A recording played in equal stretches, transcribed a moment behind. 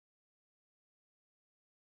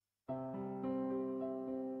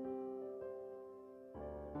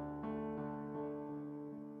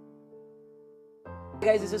Hey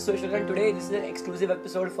guys, this is Social and today this is an exclusive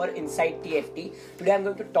episode for Inside TFT. Today I'm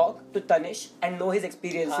going to talk to Tanish and know his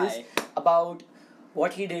experiences about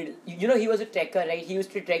what he did. You know, he was a trekker, right? He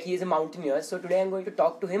used to trek, he is a mountaineer. So today I'm going to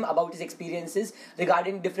talk to him about his experiences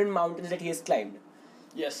regarding different mountains that he has climbed.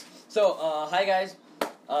 Yes. So, hi guys.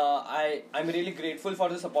 I'm really grateful for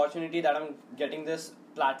this opportunity that I'm getting this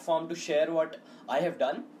platform to share what I have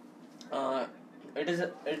done. It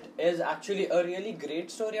is actually a really great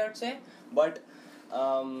story, I'd say. But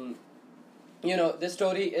this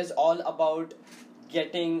story is all about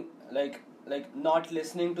getting like not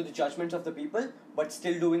listening to the judgments of the people, but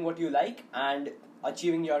still doing what you like and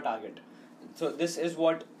achieving your target. So this is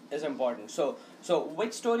what is important. So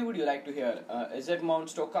which story would you like to hear? Is it Mount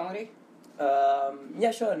Stoke Kangri?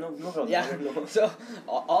 Yeah, sure, no problem. Yeah. No. So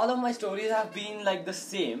all of my stories have been like the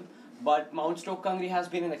same, but Mount Stoke Kangri has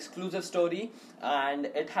been an exclusive story, and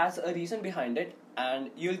it has a reason behind it, and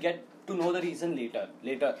you'll get to know the reason later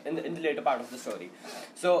in the later part of the story.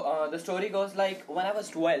 So the story goes like, when I was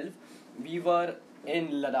 12, we were in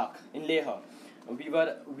Ladakh, in Leh.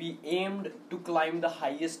 We aimed to climb the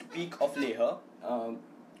highest peak of Leh,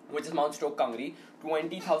 which is Mount Stoke Kangri,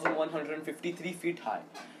 20,153 feet high.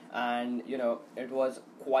 And it was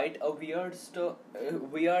quite a weird,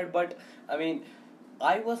 but I mean,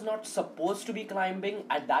 I was not supposed to be climbing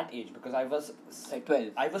at that age because I was Like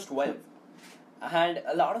 12. I was 12, and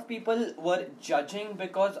a lot of people were judging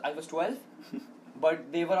because I was 12,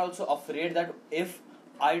 but they were also afraid that if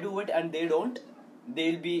I do it and they don't,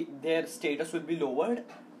 their status will be lowered,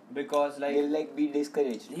 because They'll like be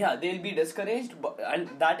discouraged. yeah, they'll be discouraged, and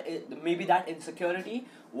maybe that insecurity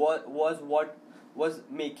was what was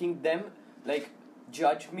making them like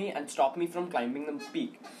judge me and stop me from climbing the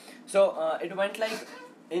peak. So it went like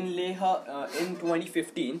in Leh in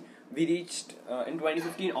 2015. We reached in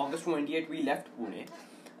 2015 August 28th. We left Pune.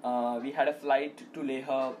 We had a flight to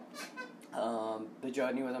Leh. The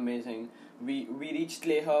journey was amazing. We reached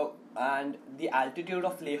Leh, and the altitude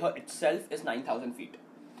of Leh itself is 9,000 feet.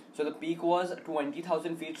 So the peak was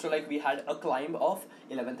 20,000 feet. So like we had a climb of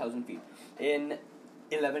 11,000 feet in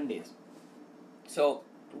 11 days. So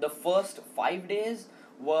the first 5 days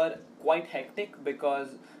were quite hectic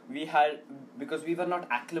because we were not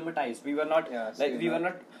acclimatized. We were not we were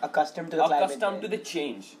not accustomed to the climate. accustomed to the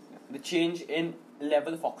change in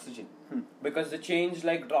level of oxygen, because the change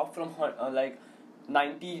like dropped from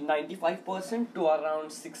 95% to around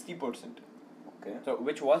 60%. Okay. So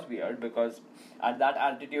which was weird, because at that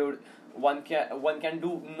altitude one can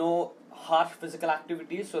do no harsh physical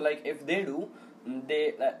activities. So like if they do,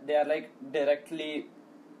 they are like directly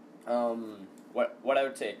what I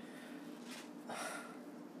would say,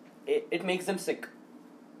 it makes them sick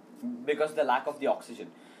because the lack of the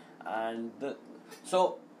oxygen. And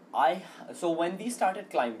so when we started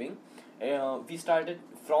climbing, we started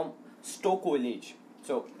from Stoke village.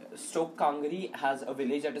 So Stoke Kangri has a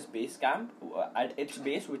village at its base camp, at its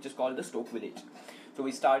base, which is called the Stoke village. So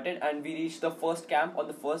we started and we reached the first camp on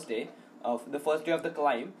the first day of the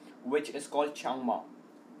climb, which is called Chiang Ma.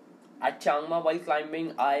 At Chiang Ma, while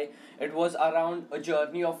climbing, it was around a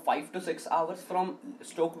journey of 5 to 6 hours from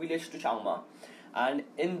Stoke village to Chiang Ma, and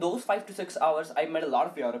in those 5 to 6 hours, I met a lot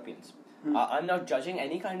of Europeans. I'm not judging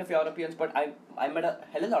any kind of Europeans, but I met a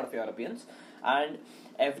hell of a lot of Europeans, and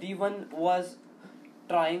everyone was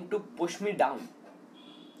trying to push me down.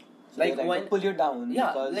 So like when pull you down.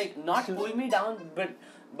 Yeah, like not pull me down,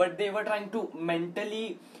 but they were trying to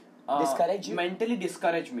mentally discourage you. Mentally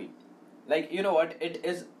discourage me. Like, you know what? It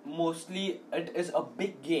is a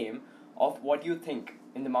big game of what you think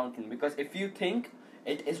in the mountain, because if you think,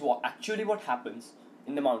 it is what happens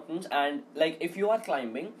in the mountains. And like if you are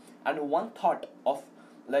climbing and one thought of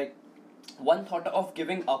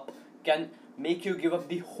giving up can make you give up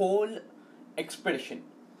the whole expedition,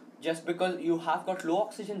 just because you have got low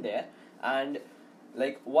oxygen there, and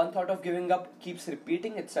like one thought of giving up keeps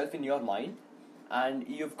repeating itself in your mind, and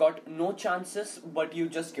you've got no chances, but you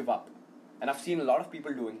just give up. And I've seen a lot of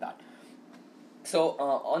people doing that. So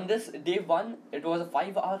on this day one, it was a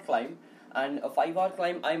 5-hour climb, and a 5-hour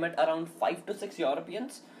climb I met around 5 to 6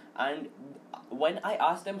 Europeans, and when I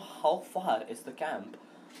asked them how far is the camp,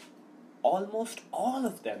 almost all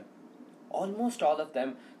of them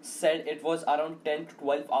said it was around 10 to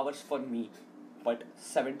 12 hours for me, but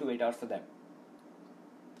 7 to 8 hours for them.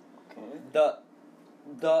 Okay.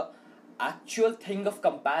 The actual thing of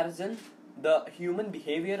comparison, the human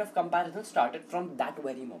behavior of comparison started from that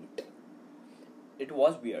very moment. It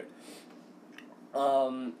was weird.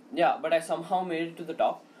 But I somehow made it to the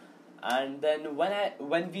top, And then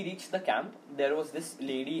when we reached the camp, there was this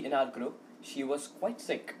lady in our group. She was quite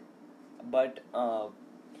sick, but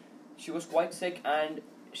and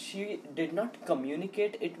she did not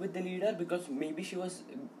communicate it with the leader because maybe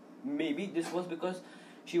this was because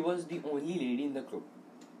she was the only lady in the group.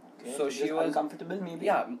 Okay, So she was uncomfortable, maybe.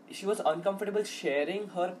 Yeah, she was uncomfortable sharing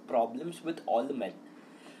her problems with all the men,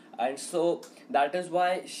 and so that is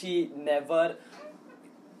why she never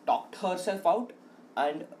talked herself out,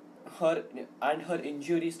 and her her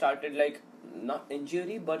injury started, like, not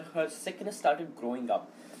injury but her sickness started growing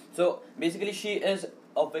up. So basically she is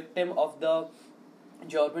a victim of the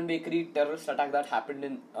German bakery terrorist attack that happened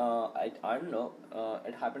in I don't know,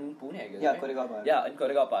 it happened in Pune, I guess. Yeah, right? Koregaon Park. Yeah, in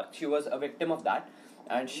Koregaon Park. She was a victim of that,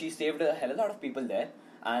 and she saved a hell of a lot of people there,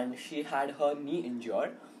 and she had her knee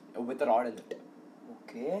injured with a rod in it.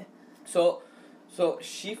 Okay. So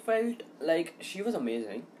she felt like she was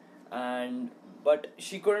amazing, but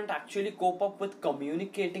she couldn't actually cope up with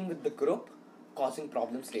communicating with the group, causing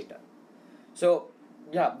problems later. So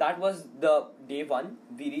yeah, that was the day one.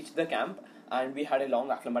 We reached the camp and we had a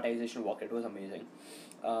long acclimatization walk. It was amazing.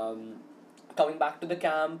 Coming back to the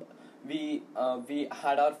camp, we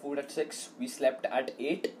had our food at 6. We slept at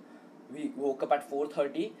 8. We woke up at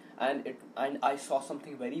 4:30, and I saw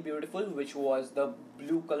something very beautiful, which was the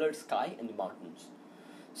blue colored sky in the mountains.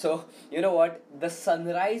 So you know what? The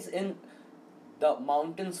sunrise in the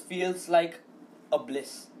mountains feels like a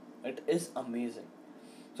bliss. It is amazing.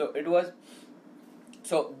 So it was.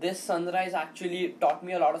 So this sunrise actually taught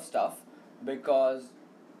me a lot of stuff, because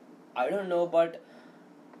I don't know, but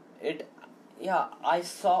it, yeah, I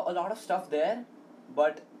saw a lot of stuff there,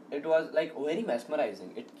 but it was like very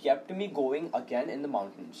mesmerizing. It kept me going again in the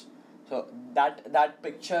mountains. So that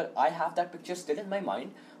picture, I have that picture still in my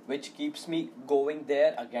mind, which keeps me going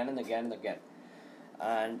there again and again and again.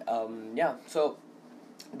 And yeah, so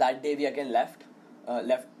that day we again left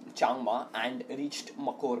Chiang Mai and reached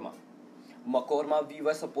Makorma. Makorma, we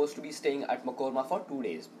were supposed to be staying at Makorma for 2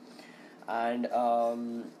 days, and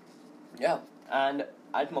yeah, and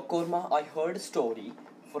at Makorma I heard a story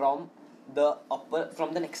from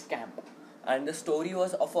from the next camp, and the story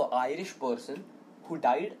was of an Irish person who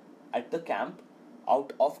died at the camp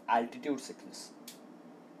out of altitude sickness.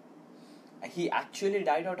 He actually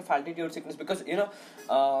died out of altitude sickness because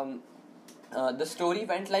the story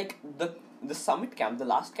went like the summit camp, the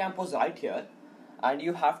last camp was right here, and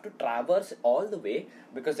you have to traverse all the way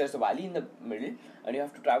because there's a valley in the middle, and you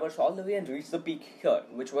have to traverse all the way and reach the peak here,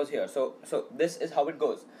 which was here. So this is how it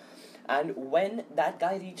goes. And when that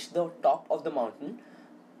guy reached the top of the mountain,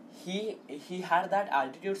 he had that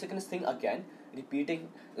altitude sickness thing again repeating,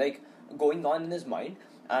 like, going on in his mind.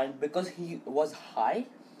 And because he was high,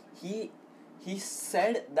 he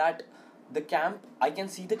said that the camp, I can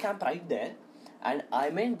see the camp right there, and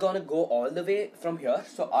I'm ain't gonna go all the way from here,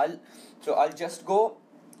 so I'll just go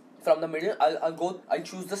from the middle. I'll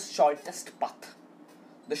choose the shortest path.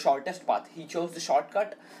 He chose the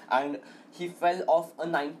shortcut, and he fell off a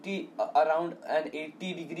 90 around an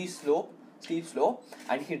 80-degree steep slope,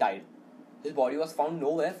 and he died. His body was found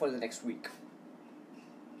nowhere for the next week.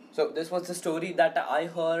 So this was the story that I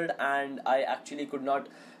heard, and I actually could not,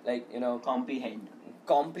 like, comprehend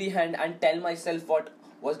and tell myself what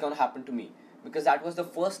was gonna happen to me, because that was the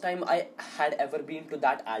first time I had ever been to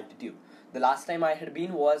that altitude. The last time I had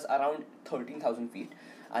been was around 13,000 feet,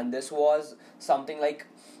 and this was something like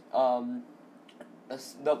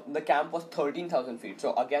the camp was 13,000 feet.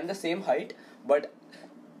 So again the same height, but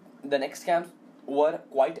the next camps were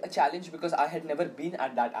quite a challenge because I had never been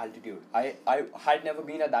at that altitude. I had never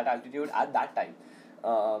been at that altitude at that time.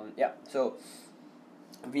 Yeah, so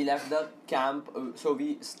we left the camp. So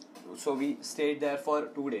we stayed there for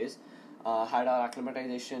 2 days, had our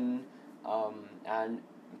acclimatization, and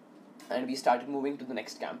we started moving to the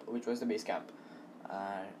next camp, which was the base camp.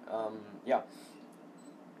 Yeah.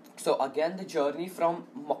 So again, the journey from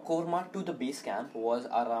Makorma to the base camp was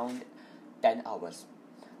around 10 hours.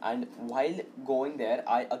 And while going there,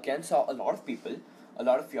 I again saw a lot of people, a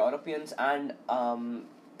lot of Europeans and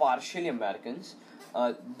partially Americans.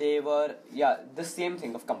 They were, yeah, the same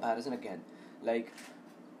thing of comparison again. Like,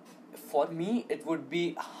 for me, it would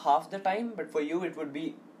be half the time, but for you, it would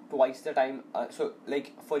be twice the time. So,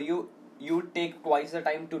 like, for you, you would take twice the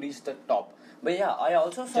time to reach the top. But yeah, I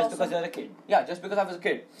also saw just because you're a kid. Yeah, just because I was a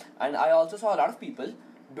kid. And I also saw a lot of people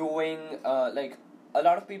doing, a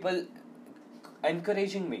lot of people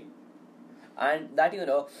encouraging me. And that,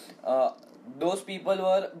 those people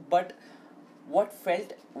were, but what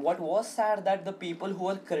was sad, that the people who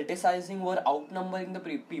were criticizing were outnumbering the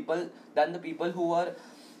people than the people who were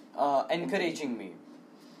encouraging me.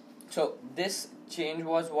 So this change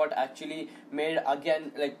was what actually made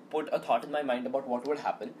again like put a thought in my mind about what would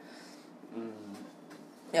happen.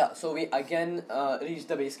 Yeah, so we again reached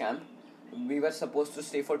the base camp. We were supposed to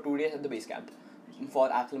stay for 2 days at the base camp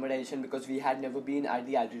for acclimatization because we had never been at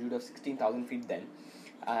the altitude of 16,000 feet then.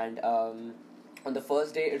 And on the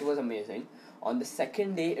first day it was amazing. On the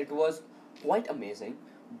second day it was quite amazing,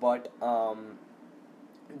 but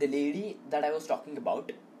the lady that I was talking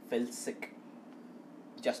about fell sick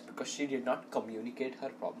just because she did not communicate her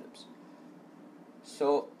problems.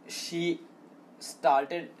 So she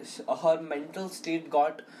started, her mental state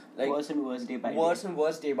got like worse and worse day by worse day. and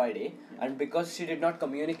worse day by day, and because she did not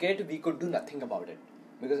communicate, we could do nothing about it.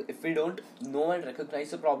 Because if we don't know and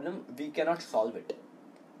recognize the problem, we cannot solve it.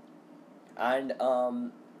 And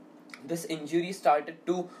this injury started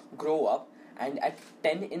to grow up, and at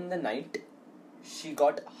 10 in the night, she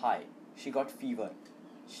got high, she got fever,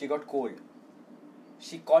 she got cold,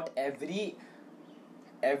 she caught every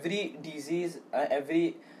disease,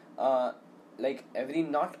 every,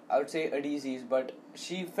 not I would say a disease, but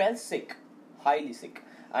she fell sick, highly sick,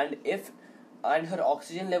 and her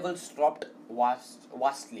oxygen levels dropped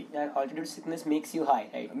vastly. Yeah, altitude sickness makes you high,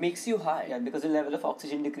 right? Makes you high. Yeah, because the level of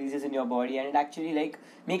oxygen decreases in your body, and it actually like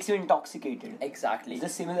makes you intoxicated. Exactly. It's a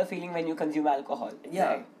similar feeling when you consume alcohol. Yeah,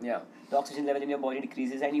 right? yeah. The oxygen level in your body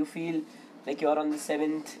decreases, and you feel like you're on the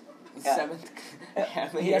seventh. Seventh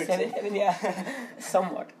heaven, Yeah, you'd say. seventh heaven. Yeah,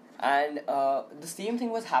 somewhat. And the same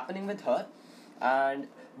thing was happening with her, and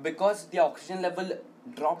because the oxygen level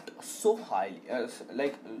dropped so high,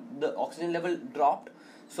 like the oxygen level dropped,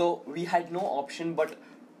 so we had no option but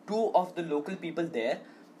two of the local people there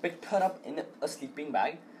picked her up in a sleeping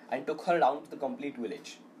bag and took her down to the complete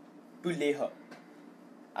village to lay her.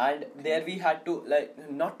 And there we had to, like,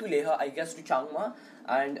 not to lay her, I guess to Changma,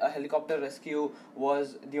 and a helicopter rescue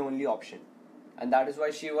was the only option, and that is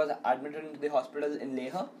why she was admitted into the hospital in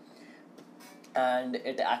Leha. And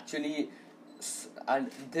it actually, and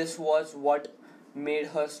this was what made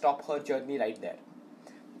her stop her journey right there.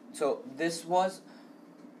 So this was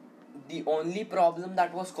the only problem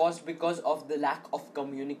that was caused because of the lack of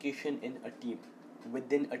communication in a team,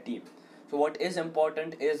 within a team. So what is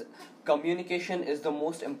important is communication is the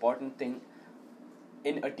most important thing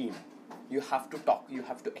in a team. You have to talk, you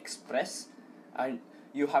have to express, and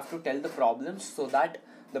you have to tell the problems so that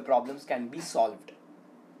the problems can be solved.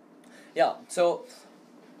 Yeah, so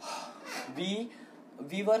we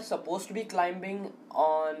were supposed to be climbing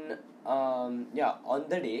on on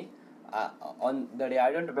the day,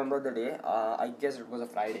 I don't remember the day, I guess it was a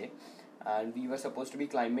Friday, and we were supposed to be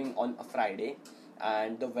climbing on a Friday,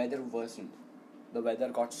 and the weather worsened. The weather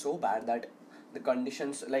got so bad that the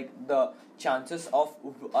conditions, like the chances of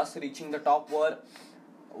us reaching the top were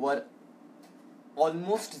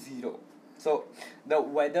almost zero. So the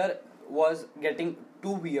weather was getting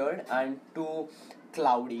too weird and too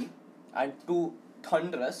cloudy and too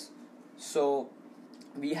thunderous, so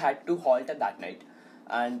we had to halt at that night.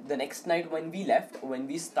 And the next night when we left, when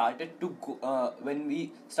we started to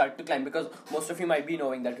climb, because most of you might be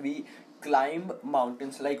knowing that we climb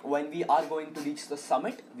mountains, like when we are going to reach the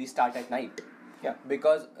summit, we start at night. Yeah.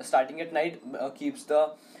 Because starting at night keeps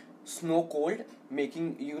the snow cold,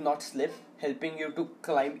 making you not slip, helping you to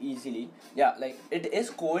climb easily. Yeah, like it is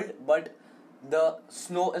cold, but the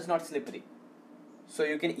snow is not slippery, so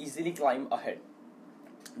you can easily climb ahead.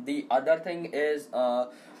 The other thing is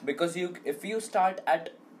because if you start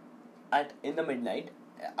at in the midnight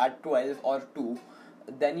at 12 or 2,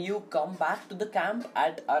 then you come back to the camp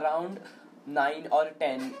at around 9 or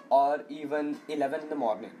 10 or even 11 in the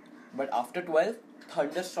morning. But after 12,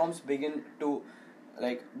 thunderstorms begin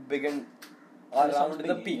around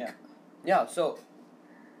the peak. Yeah, so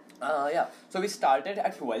so we started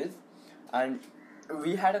at 12, and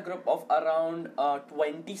we had a group of around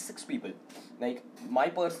 26 people. Like my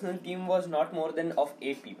personal team was not more than of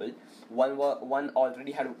 8 people. One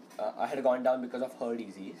already had gone down because of her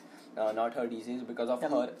disease. Not her disease, because of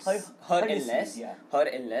her illness. Disease, yeah. Her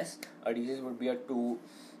illness. A disease would be a 2.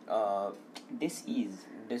 Disease.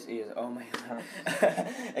 Oh my god.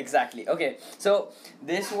 Exactly. Okay, so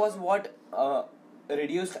this was what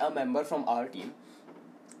reduced a member from our team,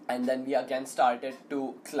 and then we again started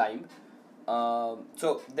to climb.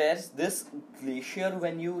 So there's this glacier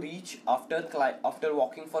when you reach after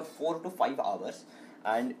walking for 4 to 5 hours,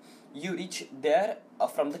 and you reach there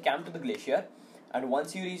from the camp to the glacier, and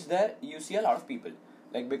once you reach there, you see a lot of people,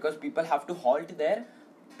 like because people have to halt there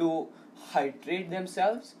to hydrate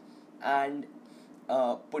themselves and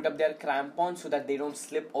put up their crampons so that they don't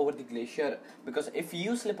slip over the glacier, because if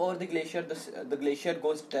you slip over the glacier, the glacier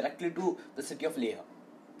goes directly to the city of Leha.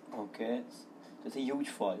 Okay, so it's a huge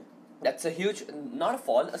fall. That's a huge, not a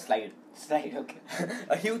fall, a slide. Slide, okay.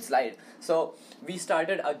 A huge slide. So we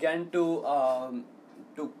started again to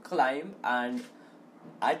climb, and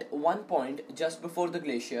at one point just before the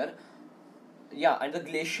glacier, yeah, and the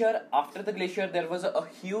glacier, after the glacier there was a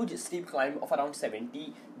huge steep climb of around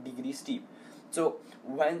 70 degrees steep. So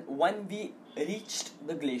when we reached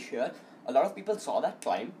the glacier, a lot of people saw that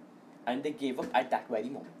climb and they gave up at that very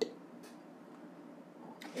moment,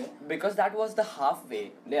 Okay. because that was the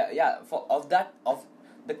halfway. Yeah, for of that, of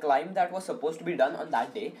the climb that was supposed to be done on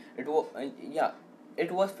that day, it was yeah,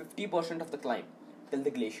 it was 50% of the climb till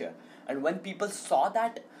the glacier. And when people saw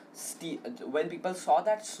that when people saw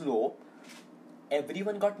that slope,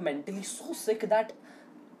 everyone got mentally so sick that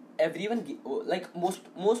everyone like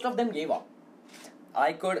most of them gave up.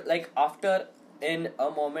 I could, like, after, in a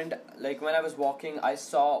moment, like when I was walking, I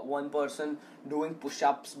saw one person doing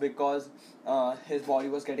push-ups because his body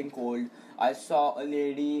was getting cold. I saw a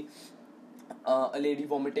lady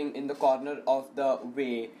vomiting in the corner of the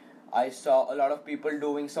way. I saw a lot of people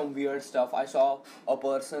doing some weird stuff. I saw a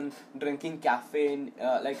person drinking caffeine,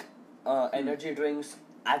 energy drinks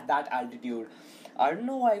at that altitude. I don't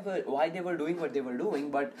know why they were doing what they were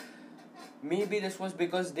doing, but maybe this was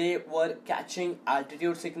because they were catching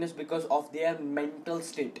altitude sickness because of their mental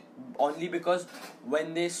state. Only because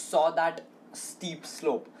when they saw that steep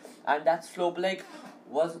slope, and that slope, like,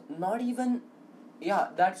 was not even, yeah,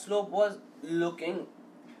 that slope was looking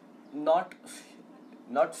not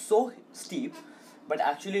not so steep, but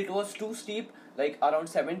actually it was too steep, like around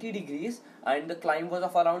 70 degrees, and the climb was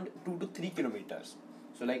of around 2 to 3 kilometers.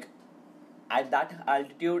 So, like, at that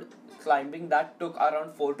altitude, climbing that took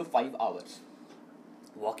around 4 to 5 hours,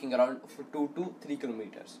 walking around for 2 to 3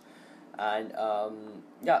 kilometers. And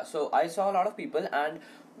yeah, so I saw a lot of people, and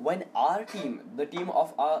when our team, the team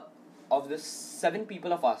of the 7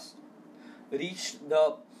 people of us, reached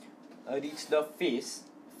the face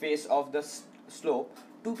of the slope,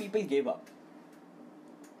 2 people gave up.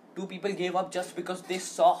 2 people gave up just because they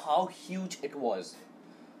saw how huge it was.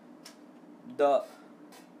 The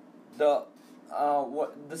the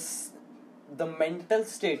what this the mental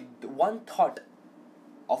state, the one thought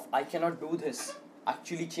of I cannot do this,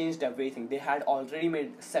 actually changed everything. They had already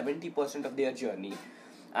made 70% of their journey,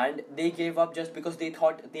 and they gave up just because they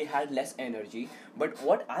thought they had less energy. But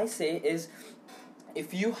what I say is,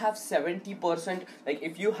 if you have 70%, like,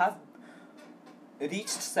 if you have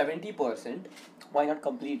reached 70%, Why not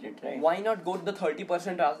complete it, right? why not go to the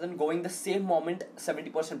 30% rather than going the same moment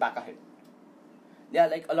 70% back ahead? Yeah,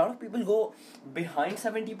 like, a lot of people go behind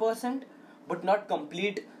 70% but not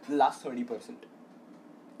complete the last 30%,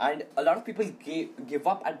 and a lot of people give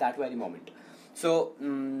up at that very moment. So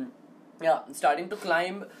yeah, starting to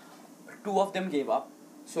climb, 2 of them gave up.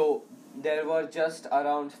 So there were just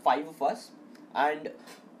around 5 of us, and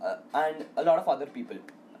a lot of other people.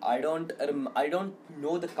 I don't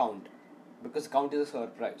know the count, because count is a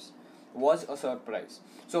surprise. Was a surprise.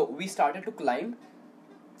 So we started to climb,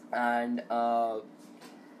 and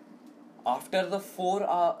after the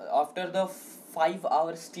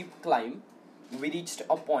 5-hour steep climb, we reached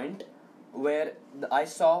a point where I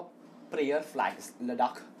saw prayer flags,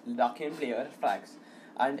 Ladakhian prayer flags,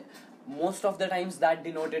 and most of the times that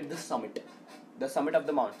denoted the summit of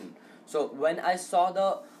the mountain. So when I saw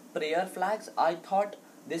the prayer flags, I thought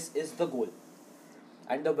this is the goal.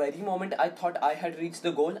 And the very moment I thought I had reached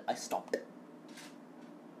the goal, I stopped.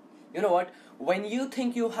 You know what? When you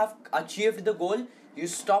think you have achieved the goal, you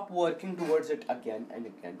stop working towards it again and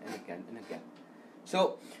again and again and again.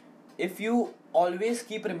 So, if you always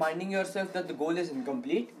keep reminding yourself that the goal is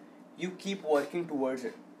incomplete, you keep working towards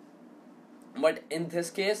it. But in this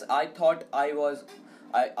case, I thought I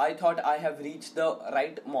have reached the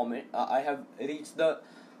right moment. I have reached the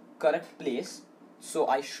correct place, so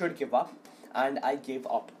I should give up, and I gave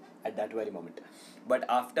up at that very moment. But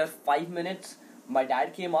after 5 minutes, my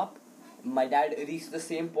dad came up. My dad reached the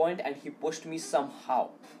same point, and he pushed me somehow,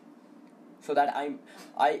 so that I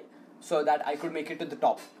could make it to the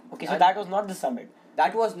top. Okay, so And that was not the summit.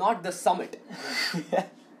 that was not the summit. Yeah.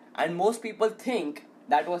 And most people think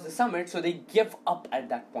that was the summit, so they give up at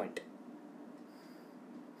that point.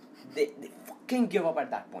 They fucking give up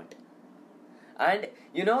at that point. And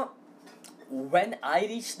when I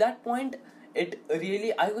reached that point,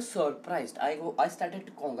 I was surprised. I started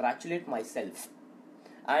to congratulate myself.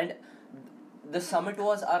 And the summit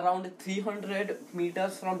was around 300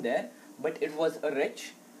 meters from there, but it was a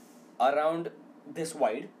ridge around this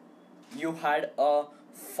wide. You had a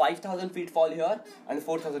 5,000 feet fall here and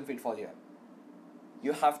 4,000 feet fall here.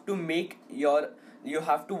 You have to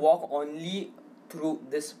walk only through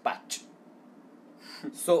this patch.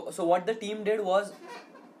 So what the team did was,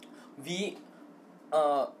 we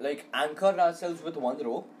like anchored ourselves with one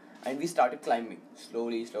rope, and we started climbing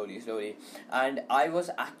slowly, and I was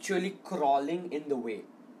actually crawling in the way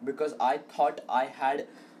because I thought I had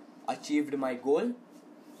achieved my goal,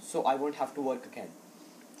 so I won't have to work again.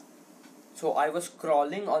 So I was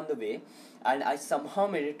crawling on the way, and I somehow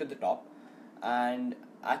made it to the top. And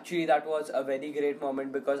actually, that was a very great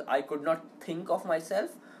moment because I could not think of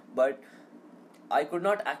myself, but I could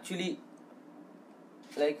not actually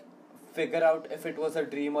like figure out if it was a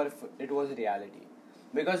dream or if it was reality.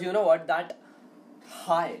 Because you know what, that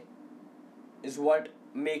high is what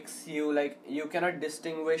makes you, like, you cannot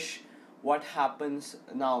distinguish what happens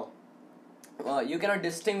now. You cannot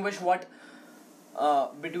distinguish what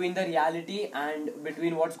between the reality and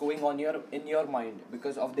between what's going on in your mind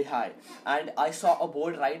because of the high. And I saw a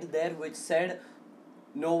board right there which said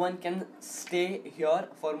no one can stay here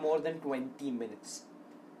for more than 20 minutes,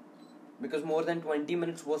 because more than 20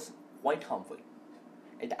 minutes was quite harmful.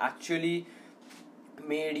 It actually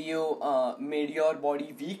made your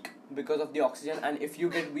body weak because of the oxygen, and if you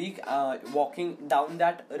get weak, walking down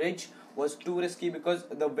that ridge was too risky because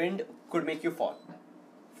the wind could make you fall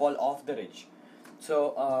off the ridge.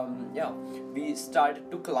 So yeah, we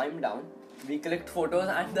started to climb down. We collect photos,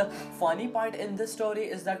 and the funny part in this story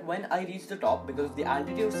is that when I reached the top, because of the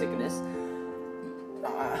altitude sickness,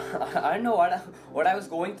 I don't know what I was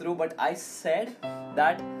going through, but I said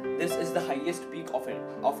that this is the highest peak of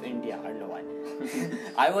India. I don't know why.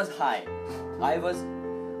 I was high. I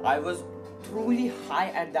was truly high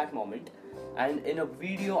at that moment, and in a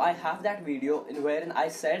video, I have that video in wherein I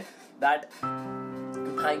said that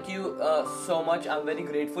thank you so much. I'm very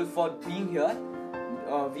grateful for being here.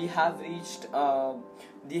 We have reached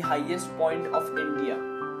the highest point of India.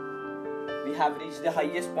 We have reached the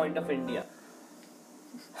highest point of India.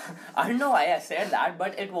 I don't know why I said that,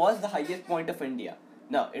 but it was the highest point of India.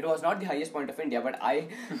 No, it was not the highest point of India, but I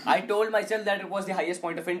told myself that it was the highest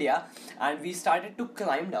point of India, and we started to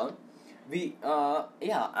climb down.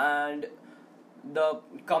 And the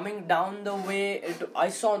coming down the way, I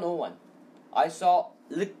saw no one. I saw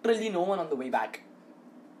literally no one on the way back,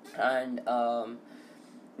 and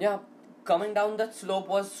coming down that slope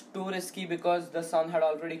was too risky because the sun had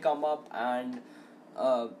already come up, and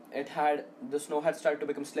the snow had started to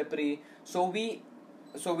become slippery. So we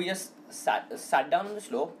just sat down on the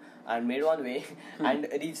slope and made one way and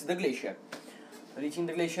reached the glacier. Reaching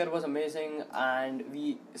the glacier was amazing, and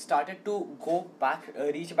we started to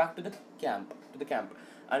reach back to the camp.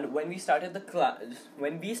 And when we started the climb,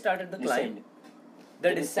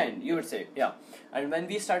 the descent, you would say, yeah. And when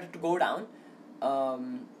we started to go down,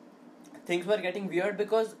 things were getting weird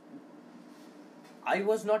because I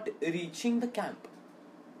was not reaching the camp.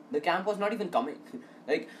 The camp was not even coming.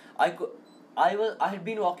 Like I had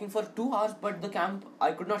been walking for 2 hours, but the camp,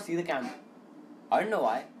 I could not see the camp. I don't know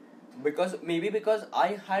why. Because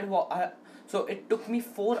I had so it took me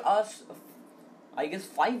 4 hours, I guess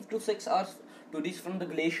 5 to 6 hours to reach from the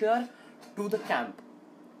glacier to the camp.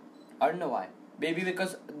 I don't know why. Maybe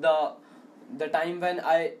because the time when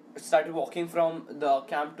I started walking from the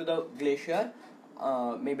camp to the glacier,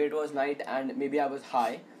 maybe it was night and maybe I was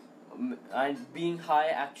high, and being high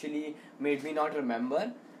actually made me not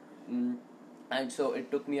remember, and so it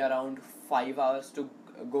took me around 5 hours to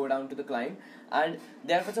go down to the climb. And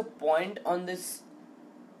there was a point on this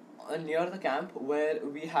near the camp where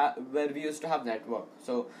we used to have network.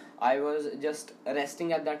 So I was just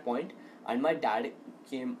resting at that point, and my dad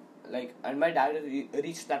came, and my dad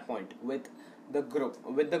reached that point with the group.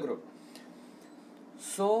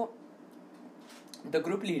 So the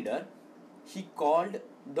group leader, he called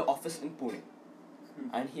the office in Pune,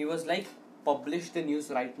 and he was like, publish the news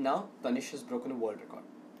right now, Tanish has broken a world record.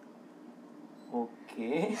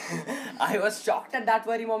 Okay. I was shocked at that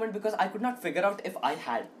very moment because I could not figure out if I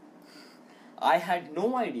had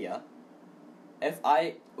no idea if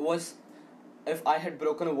I had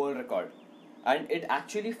broken a world record. And it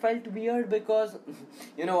actually felt weird because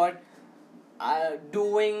you know what,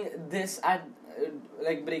 doing this at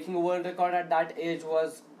breaking a world record at that age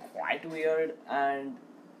was quite weird, and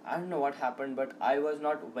I don't know what happened, but I was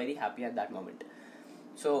not very happy at that moment.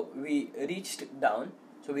 So we reached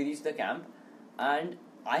the camp, and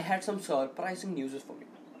I had some surprising news for me.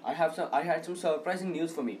 I had some surprising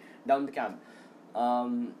news for me down the camp.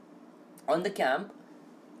 On the camp,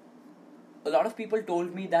 a lot of people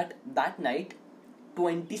told me that night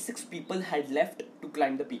 26 people had left to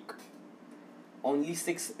climb the peak. Only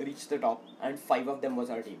 6 reached the top, and 5 of them was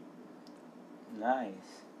our team.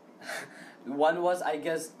 Nice. One was, I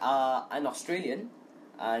guess, an Australian,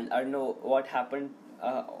 and I don't know what happened.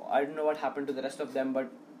 I don't know what happened to the rest of them,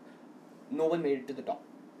 but no one made it to the top.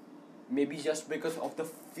 maybe just because of the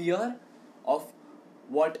fear of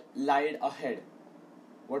what lied ahead,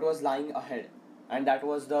 what was lying ahead, and that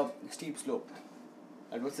was the steep slope,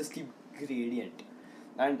 that was the steep gradient,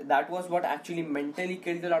 and that was what actually mentally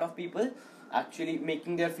killed a lot of people, actually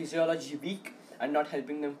making their physiology weak and not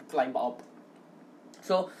helping them to climb up.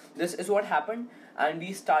 So this is what happened, and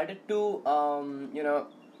we started to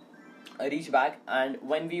reach back. And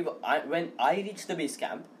when when I reached the base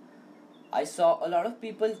camp, I saw a lot of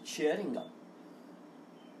people cheering up.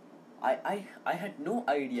 I had no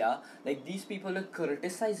idea, like, these people were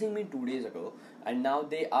criticizing me 2 days ago and now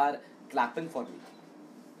they are clapping for me.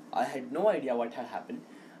 I had no idea what had happened.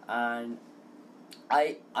 And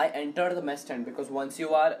I entered the mess tent, because once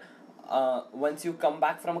you come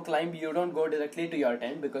back from a climb, you don't go directly to your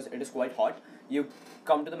tent because it is quite hot. You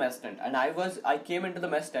come to the mess tent, and I came into the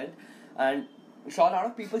mess tent and saw a lot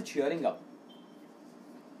of people cheering up.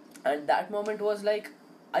 And that moment was like,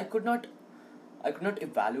 I could not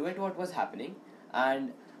evaluate what was happening.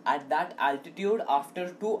 And at that altitude, after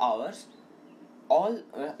 2 hours, all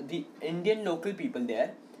the Indian local people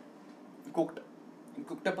there cooked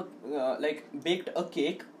up baked a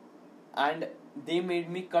cake, and they made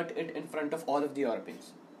me cut it in front of all of the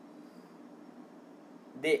Europeans.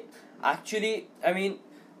 They actually, I mean,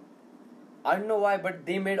 I don't know why, but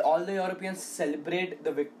they made all the Europeans celebrate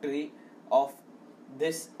the victory of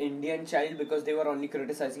this Indian child, because they were only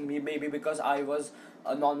criticizing me, maybe because I was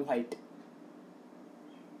a non-white.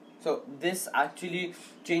 So this actually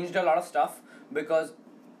changed a lot of stuff, because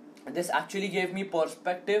this actually gave me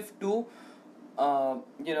perspective to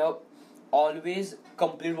always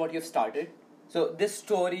complete what you've started. So this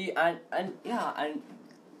story, and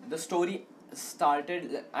the story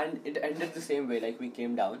started and it ended the same way, like we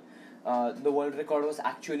came down. The world record was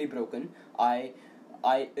actually broken. I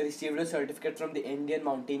received a certificate from the Indian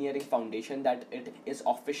Mountaineering Foundation that it is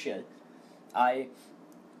official. I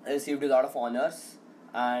received a lot of honors,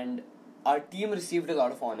 and our team received a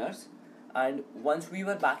lot of honors. And once we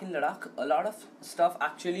were back in Ladakh, a lot of stuff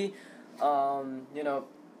actually, a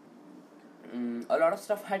lot of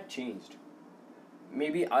stuff had changed.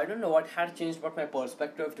 Maybe, I don't know what had changed, but my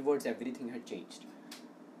perspective towards everything had changed.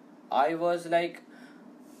 I was like,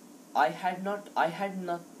 I had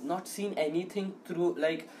not seen anything through,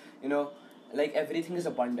 like everything is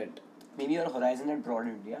abundant. Maybe your horizon had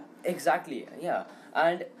broadened, yeah. Exactly, yeah.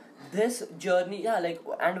 And this journey,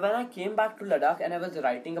 and when I came back to Ladakh and I was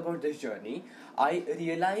writing about this journey, I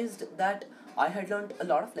realized that I had learned a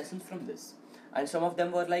lot of lessons from this. And some of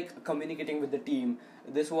them were like communicating with the team.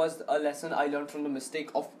 This was a lesson I learned from the mistake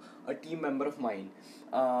of a team member of mine.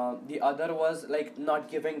 The other was like not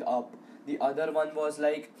giving up. The other one was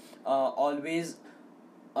like always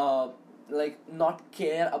like not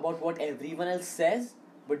care about what everyone else says,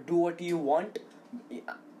 but do what you want.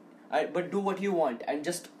 But do what you want and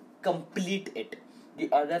just complete it. The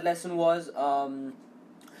other lesson was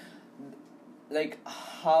like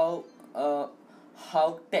how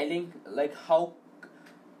telling, like how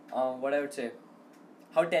what I would say,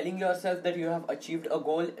 how telling yourself that you have achieved a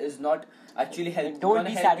goal is not actually Don't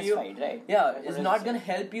be satisfied, right? Yeah, it's not gonna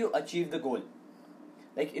help you achieve the goal.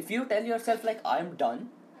 Like if you tell yourself like I'm done,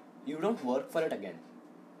 you don't work for it again.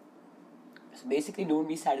 So basically, don't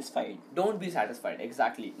be satisfied. Don't be satisfied,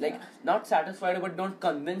 exactly. Like not satisfied, but don't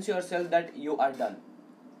convince yourself that you are done.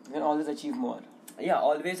 You can always achieve more. Yeah,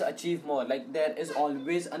 always achieve more. Like there is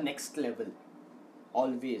always a next level,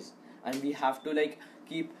 always, and we have to like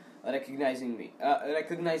keep recognizing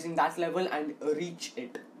that level and reach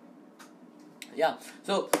it. Yeah,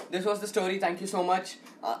 so this was the story. Thank you so much.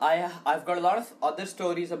 I've got a lot of other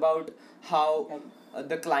stories about how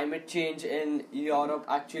the climate change in Europe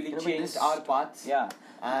actually changed our paths. Yeah.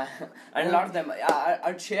 And a lot of them,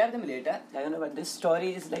 I'll share them later. I don't know, but this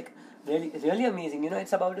story is like really amazing.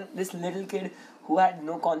 It's about this little kid who had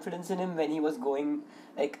no confidence in him when he was going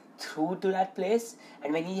like through to that place,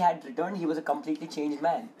 and when he had returned, he was a completely changed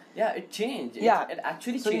man. Yeah, it changed. Yeah, it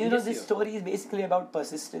actually so changes this story is basically about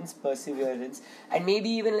persistence, perseverance, and maybe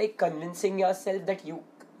even like convincing yourself that you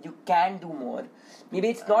can do more. Maybe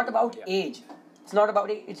it's not about age. It's not about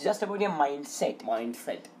it. It's just about your mindset.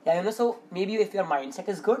 Yeah, so maybe if your mindset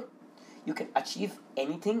is good, you can achieve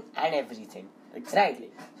anything and everything. Exactly.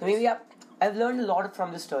 Right? So maybe I've learned a lot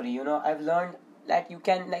from this story. I've learned that you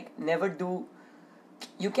can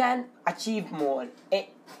you can achieve more.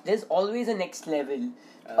 There's always a next level.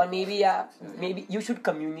 Or maybe maybe you should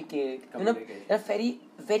communicate. There are very,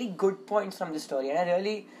 very good points from this story, and I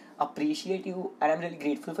really appreciate you, and I'm really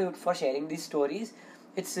grateful for you for sharing these stories.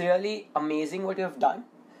 It's really amazing what you have done,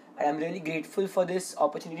 and I'm really grateful for this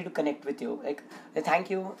opportunity to connect with you. Thank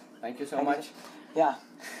you. Thank you so much. Yeah.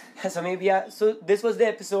 So maybe so this was the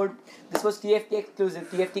episode. This was TFT exclusive,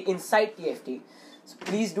 TFT Inside TFT. So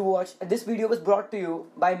please do watch. This video was brought to you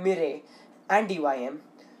by Mirai and DYM.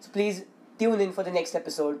 So please tune in for the next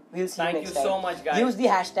episode. We'll see you next time. Thank you so much, guys. Use the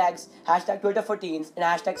hashtags, hashtag Twitter for Teens and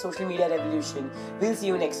hashtag Social Media Revolution. We'll see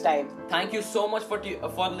you next time. Thank you so much for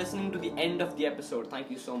listening to the end of the episode.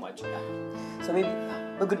 Thank you so much. So maybe,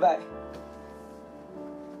 goodbye.